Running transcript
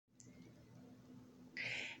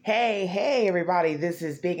Hey, everybody, this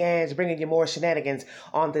is Big Ange bringing you more shenanigans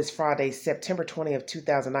on this Friday, September 20th,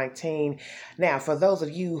 2019. Now, for those of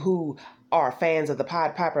you who are fans of the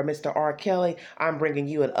Pied Piper, Mr. R. Kelly, I'm bringing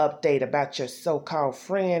you an update about your so-called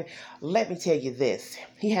friend. Let me tell you this.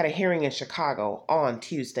 He had a hearing in Chicago on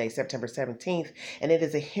Tuesday, September 17th, and it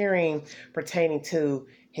is a hearing pertaining to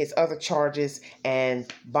his other charges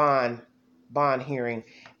and bond hearing,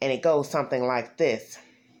 and it goes something like this.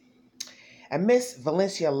 And Miss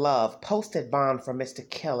Valencia Love posted bond for Mr.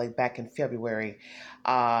 Kelly back in February.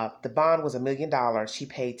 The bond was $1 million. She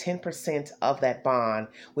paid 10% of that bond,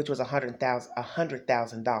 which was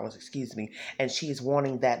 $100,000, excuse me, and she is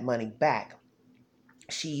wanting that money back.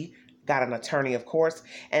 She got an attorney, of course,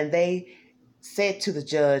 and they said to the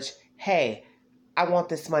judge, "Hey, I want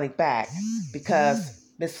this money back,"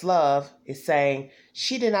 because Miss Love is saying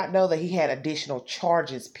she did not know that he had additional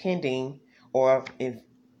charges pending or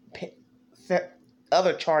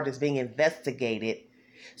other charges being investigated.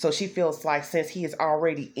 So she feels like since he is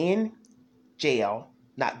already in jail,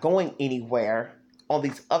 not going anywhere on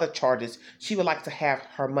these other charges, she would like to have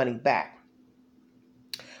her money back.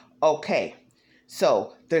 Okay,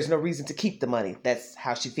 so there's no reason to keep the money. That's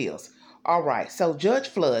how she feels. All right, so Judge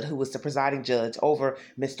Flood, who was the presiding judge over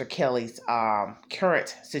Mr. Kelly's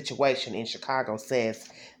current situation in Chicago, says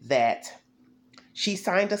that she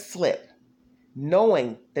signed a slip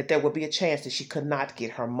knowing that there would be a chance that she could not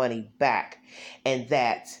get her money back, and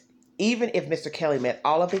that even if Mr. Kelly met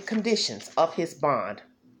all of the conditions of his bond,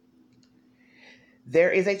 there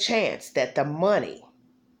is a chance that the money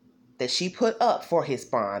that she put up for his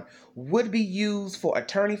bond would be used for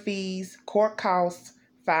attorney fees, court costs,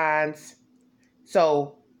 fines.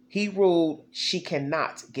 So he ruled she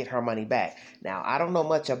cannot get her money back. Now, I don't know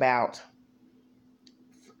much about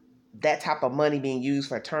that type of money being used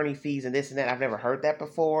for attorney fees and this and that. I've never heard that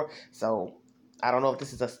before. So I don't know if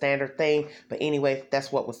this is a standard thing. But anyway,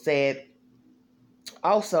 that's what was said.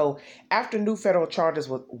 Also, after new federal charges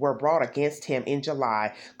were brought against him in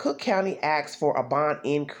July, Cook County asked for a bond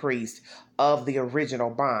increase of the original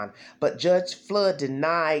bond. But Judge Flood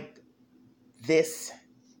denied this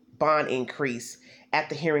bond increase at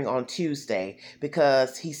the hearing on Tuesday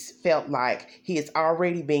because he felt like he is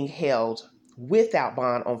already being held without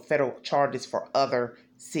bond on federal charges for other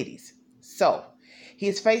cities. So he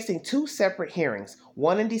is facing two separate hearings,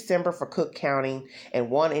 one in December for Cook County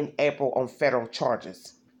and one in April on federal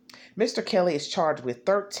charges. Mr. Kelly is charged with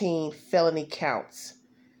 13 felony counts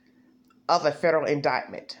of a federal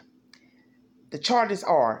indictment. The charges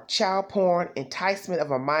are child porn, enticement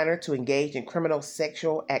of a minor to engage in criminal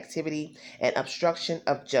sexual activity, and obstruction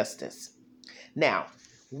of justice. Now,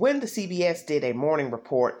 when the CBS did a morning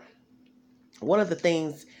report, one of the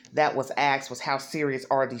things that was asked was how serious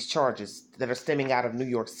are these charges that are stemming out of New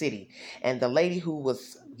York City? And the lady who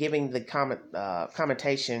was giving the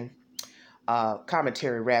commentary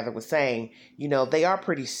was saying, they are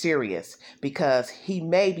pretty serious because he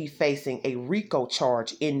may be facing a RICO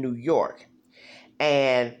charge in New York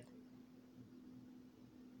and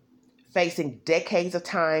facing decades of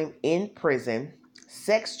time in prison,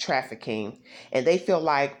 sex trafficking, and they feel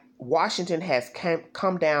like Washington has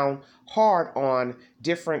come down hard on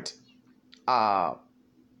different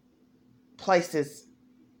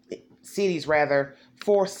cities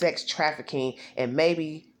for sex trafficking, and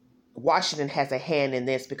maybe Washington has a hand in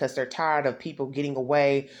this because they're tired of people getting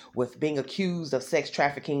away with being accused of sex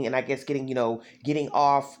trafficking and I guess getting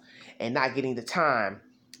off and not getting the time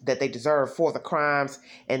that they deserve for the crimes.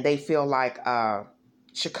 And they feel like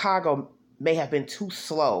Chicago may have been too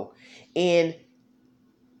slow in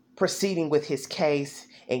proceeding with his case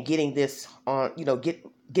and getting this on,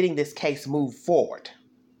 getting this case moved forward.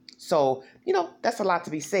 So, that's a lot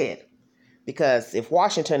to be said. Because if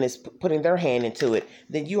Washington is putting their hand into it,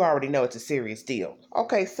 then you already know it's a serious deal.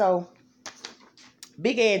 Okay, so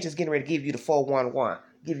Big Ange is getting ready to give you the 411,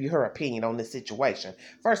 give you her opinion on this situation.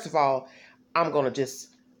 First of all, I'm going to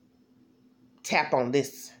just tap on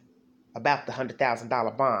this about the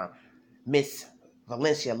 $100,000 bond. Miss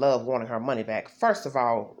Valencia Love wanting her money back. First of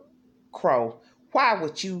all, Crow, why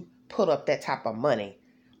would you put up that type of money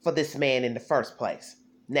for this man in the first place?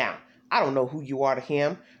 Now, I don't know who you are to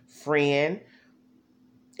him, friend,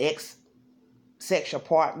 ex-sexual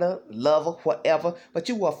partner, lover, whatever, but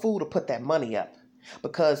you were a fool to put that money up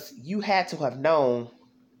because you had to have known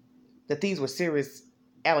that these were serious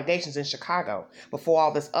allegations in Chicago before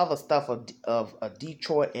all this other stuff of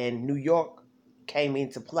Detroit and New York came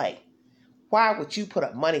into play. Why would you put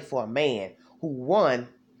up money for a man who, one,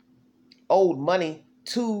 owed money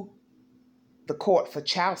to the court for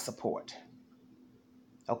child support?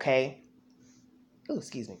 Okay? Oh,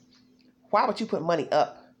 excuse me. Why would you put money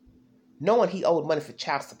up knowing he owed money for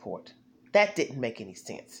child support. That didn't make any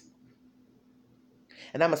sense.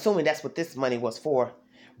 And I'm assuming that's what this money was for,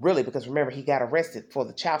 really, because remember, he got arrested for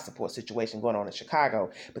the child support situation going on in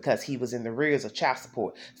Chicago because he was in the rears of child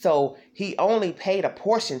support. So he only paid a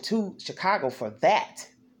portion to Chicago for that.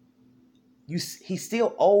 He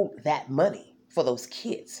still owed that money for those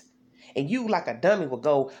kids. And you, like a dummy, would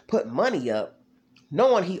go put money up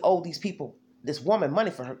knowing he owed these people, this woman,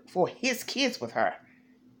 money for his kids with her.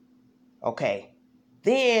 Okay.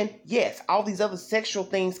 Then, yes, all these other sexual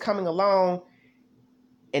things coming along,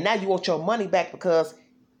 and now you want your money back because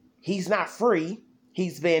he's not free.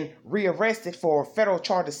 He's been rearrested for federal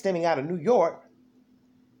charges stemming out of New York.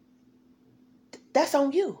 That's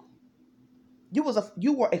on you. You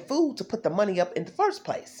were a fool to put the money up in the first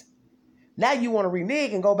place. Now you want to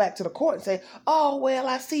renege and go back to the court and say, oh, well,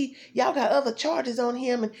 I see y'all got other charges on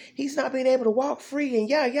him and he's not being able to walk free and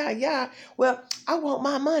yeah. Well, I want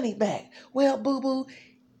my money back. Well, boo-boo,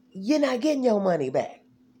 you're not getting your money back.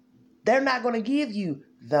 They're not going to give you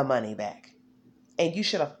the money back. And you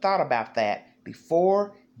should have thought about that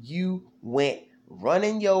before you went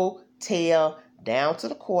running your tail down to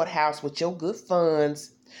the courthouse with your good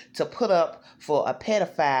funds to put up for a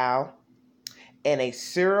pedophile and a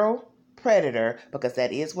serial predator, because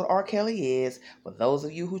that is what R. Kelly is. For those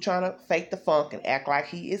of you who trying to fake the funk and act like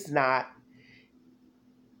he is not,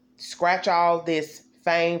 scratch all this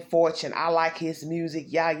fame, fortune, I like his music,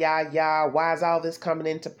 yeah. Why is all this coming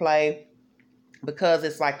into play? Because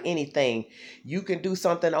it's like anything. You can do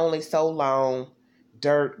something only so long.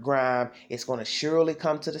 Dirt, grime, it's going to surely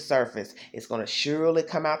come to the surface. It's going to surely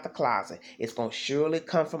come out the closet. It's going to surely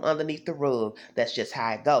come from underneath the rug. That's just how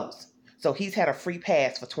it goes. So he's had a free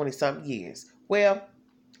pass for 20-something years. Well,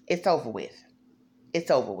 it's over with. It's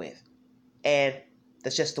over with. And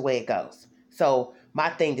that's just the way it goes. So my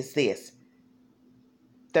thing is this.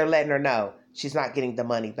 They're letting her know she's not getting the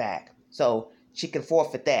money back. So she can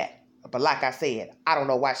forfeit that. But like I said, I don't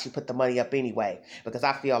know why she put the money up anyway. Because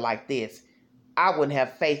I feel like this. I wouldn't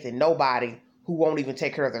have faith in nobody who won't even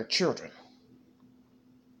take care of their children.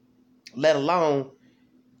 Let alone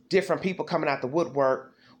different people coming out the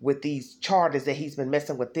woodwork with these charges that he's been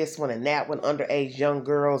messing with this one and that one, underage young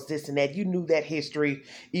girls, this and that. You knew that history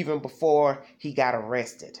even before he got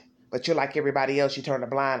arrested. But you're like everybody else. You turn a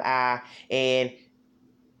blind eye and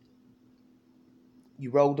you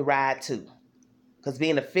rode the ride too. Because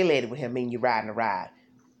being affiliated with him means you're riding the ride.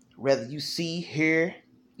 Whether you see, hear,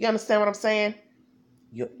 you understand what I'm saying?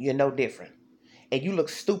 You're no different. And you look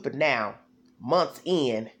stupid now, months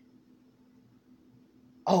in.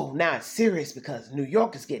 Oh, now it's serious because New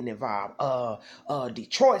York is getting involved.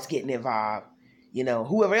 Detroit's getting involved. You know,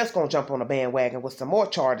 whoever else gonna jump on the bandwagon with some more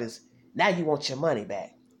charges, now you want your money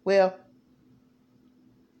back. Well,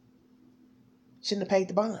 shouldn't have paid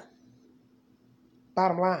the bond.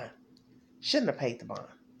 Bottom line, shouldn't have paid the bond.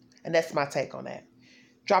 And that's my take on that.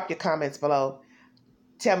 Drop your comments below.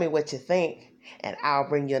 Tell me what you think. And I'll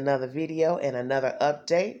bring you another video and another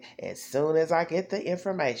update as soon as I get the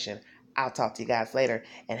information. I'll talk to you guys later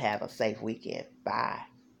and have a safe weekend. Bye.